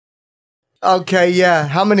Okay, yeah.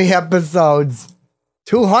 How many episodes?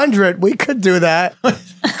 200. We could do that.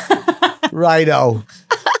 Righto.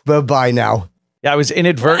 Bye-bye now. Yeah, I was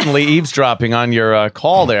inadvertently eavesdropping on your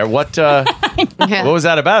call there. What was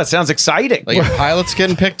that about? It sounds exciting. Like your pilot's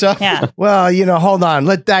getting picked up? Yeah. Well, hold on.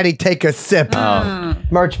 Let Daddy take a sip.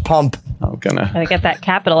 Merch pump. I'm gonna get that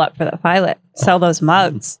capital up for the pilot. Sell those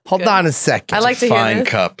mugs. Hold on a second. I like to hear Fine this.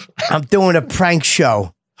 cup. I'm doing a prank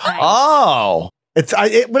show. Nice. Oh.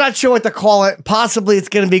 We're not sure what to call it. Possibly it's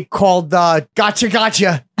going to be called Gotcha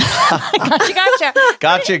Gotcha.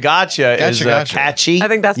 Gotcha. Gotcha is catchy. I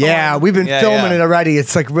think that's the one. We've been filming it already.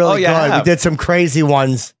 It's like really good. We did some crazy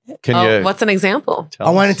ones. Can you? What's an example? I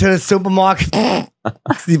went into the supermarket.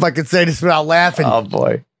 See if I can say this without laughing. Oh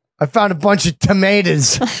boy! I found a bunch of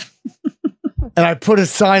tomatoes, and I put a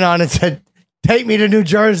sign on it that said, "Take me to New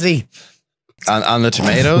Jersey." On the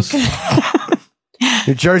tomatoes.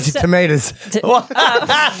 New Jersey tomatoes.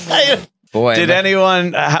 Boy, did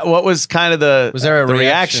anyone? What was kind of was there a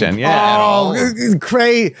reaction? Yeah. Oh,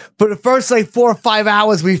 crazy! For the first 4 or 5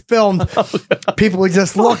 hours we filmed, people would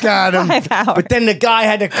just look at him. 5 hours. But then the guy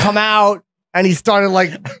had to come out, and he started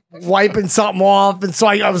like wiping something off, and so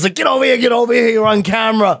I was like, get over here, you're on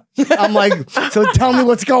camera." I'm like, "So tell me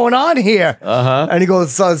what's going on here." And he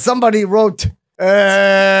goes, "Somebody wrote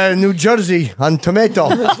New Jersey on tomato."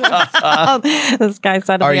 This guy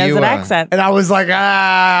suddenly has an accent. And I was like,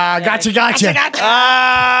 gotcha.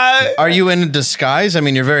 Are you in disguise? I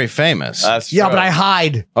mean, you're very famous. Yeah, but I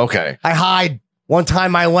hide. Okay. I hide. One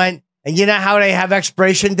time I went, and you know how they have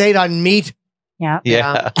expiration date on meat?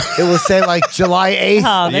 Yeah. It will say like July 8th.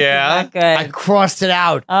 Oh, this is not good. I crossed it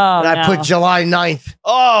out. Oh, and I put July 9th.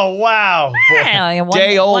 Oh, wow.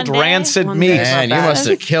 Day old rancid meat. Man, you must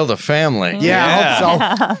have killed a family. Yeah, I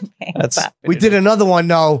hope so. That's We did another one,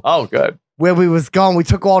 though. Oh, good. Where we was going, we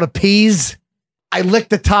took all the peas. I licked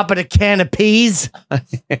the top of the can of peas.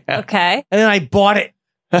 Okay. And then I bought it.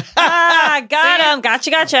 Got him.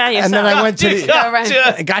 Gotcha. And then I went to the...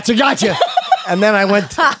 Gotcha. And then I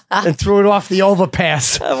went and threw it off the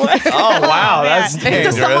overpass. Oh, wow. That's Into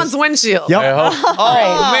dangerous. someone's windshield. Yep.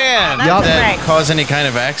 Oh, man. Yep. Did that cause any kind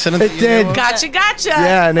of accident? It did. Gotcha.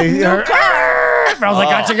 Yeah, and they heard, I was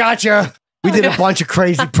like, gotcha. We did a bunch of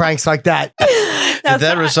crazy pranks like that. Did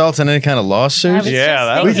that result in any kind of lawsuit? Yeah,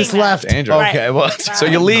 that We was just left. dangerous. Okay, well, So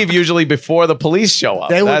you leave usually before the police show up.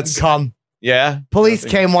 They wouldn't come. Yeah. Police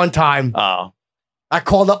came one time. Oh. I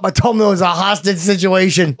called up. I told them it was a hostage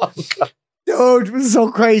situation. Dude, it was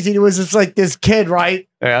so crazy. It was just like this kid, right?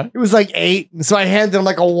 Yeah. He was like 8. And so I handed him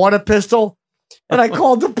like a water pistol. And I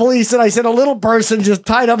called the police and I said, a little person just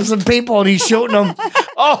tied up some people and he's shooting them.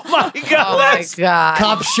 Oh, my God. Oh, my God.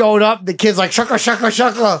 Cops showed up. The kid's like, shaka.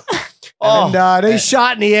 Oh. And they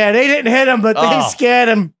shot in the air. They didn't hit him, but they scared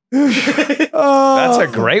him. That's a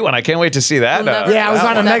great one. I can't wait to see that. Yeah, I was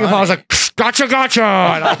on a megaphone. I was like, gotcha.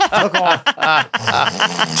 And I took off.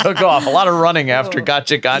 Took off. A lot of running after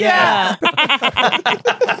gotcha. Yeah.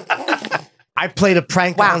 I played a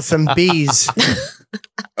prank on some bees.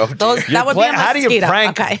 That would be a How do you mosquito.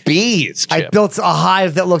 prank bees, Chip? I built a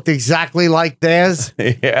hive that looked exactly like theirs.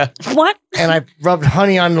 Yeah. What? And I rubbed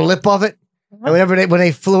honey on the lip of it. And when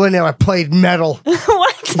they flew in there, I played metal.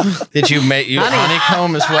 What? did you make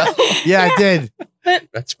honeycomb as well? Yeah, I did.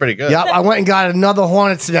 That's pretty good. Yep, I went and got another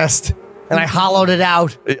hornet's nest. And I hollowed it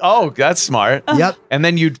out. Oh, that's smart. Yep. And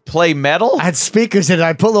then you'd play metal? I had speakers in it.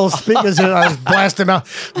 I put little speakers in it. I was blasting them out.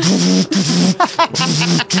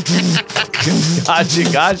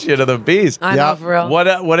 Gotcha to the bees. I know, for real.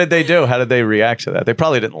 What did they do? How did they react to that? They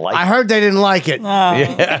probably didn't like it. I heard they didn't like it.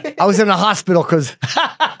 Yeah. I was in the hospital because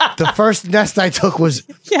the first nest I took was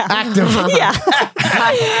active. Yeah.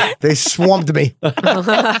 They swarmed me.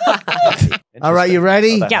 All right, you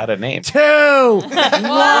ready? That had a name. 2,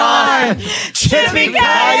 1. Chippy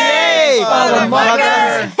Kaye,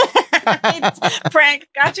 motherfucker. Prank.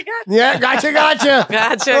 Gotcha. Yeah, gotcha. Gotcha.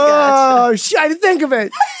 Oh, shit, I didn't think of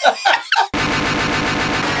it.